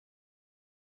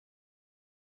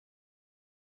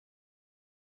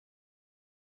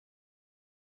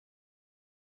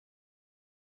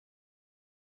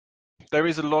there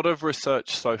is a lot of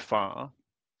research so far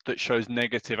that shows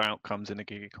negative outcomes in the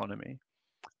gig economy.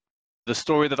 The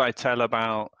story that I tell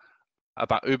about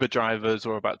Uber drivers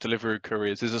or about delivery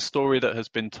couriers is a story that has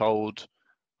been told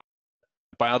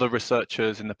by other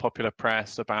researchers in the popular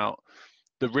press about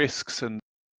the risks and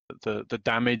the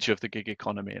damage of the gig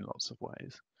economy in lots of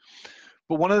ways.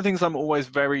 But one of the things I'm always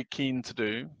very keen to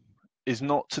do is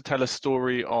not to tell a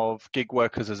story of gig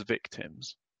workers as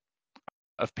victims,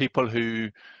 of people who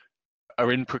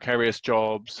are in precarious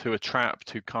jobs, who are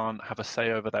trapped, who can't have a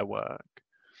say over their work.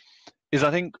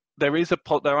 I think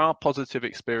there are positive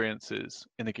experiences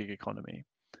in the gig economy.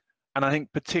 And I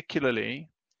think particularly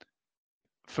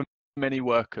for many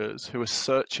workers who are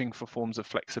searching for forms of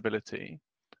flexibility,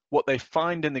 what they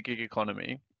find in the gig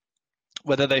economy,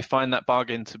 whether they find that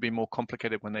bargain to be more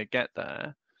complicated when they get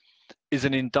there, is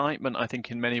an indictment, I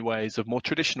think, in many ways of more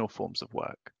traditional forms of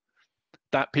work.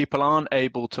 That people aren't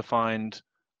able to find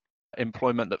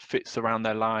employment that fits around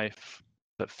their life,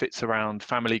 that fits around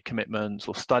family commitments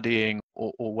or studying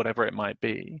or whatever it might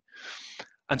be.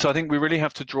 And so I think we really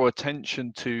have to draw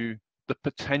attention to the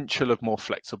potential of more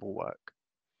flexible work.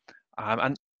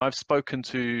 And I've spoken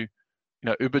to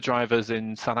Uber drivers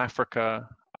in South Africa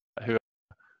who are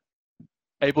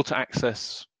able to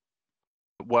access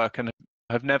work and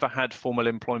have never had formal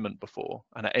employment before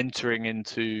and are entering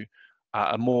into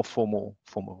a more formal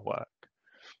form of work.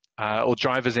 Or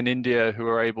drivers in India who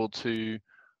are able to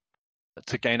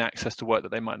gain access to work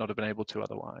that they might not have been able to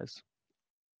otherwise.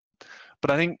 But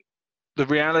I think the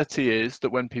reality is that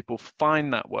when people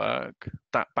find that work,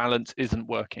 that balance isn't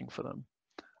working for them.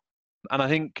 And I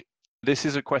think this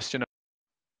is a question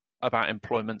about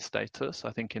employment status,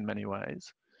 I think in many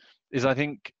ways, I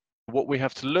think what we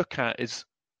have to look at is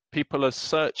people are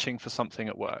searching for something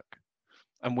at work.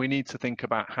 And we need to think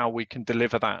about how we can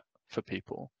deliver that for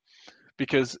people.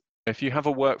 Because if you have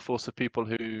a workforce of people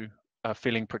who are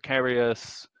feeling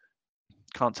precarious,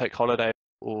 can't take holiday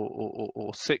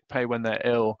or sick pay when they're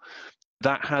ill,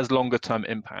 that has longer term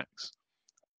impacts.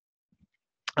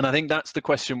 And I think that's the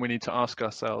question we need to ask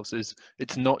ourselves is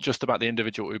it's not just about the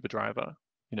individual Uber driver.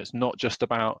 It's not just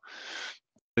about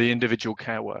the individual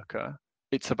care worker.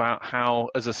 It's about how,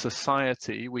 as a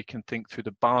society, we can think through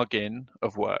the bargain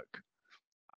of work.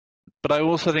 But I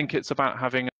also think it's about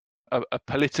having a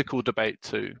political debate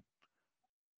too,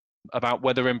 about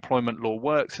whether employment law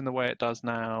works in the way it does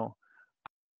now,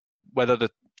 whether the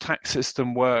tax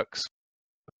system works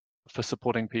for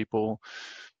supporting people,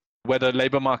 whether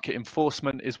labour market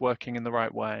enforcement is working in the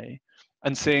right way,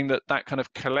 and seeing that that kind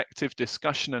of collective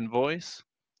discussion and voice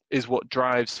is what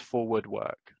drives forward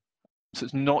work. So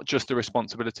it's not just the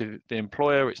responsibility of the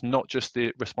employer, it's not just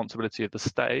the responsibility of the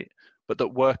state, but that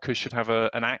workers should have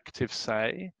an active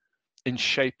say in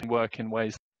shaping work in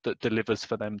ways that delivers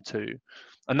for them too.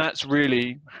 And that's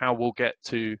really how we'll get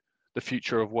to the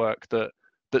future of work that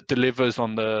delivers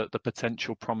on the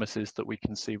potential promises that we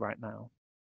can see right now.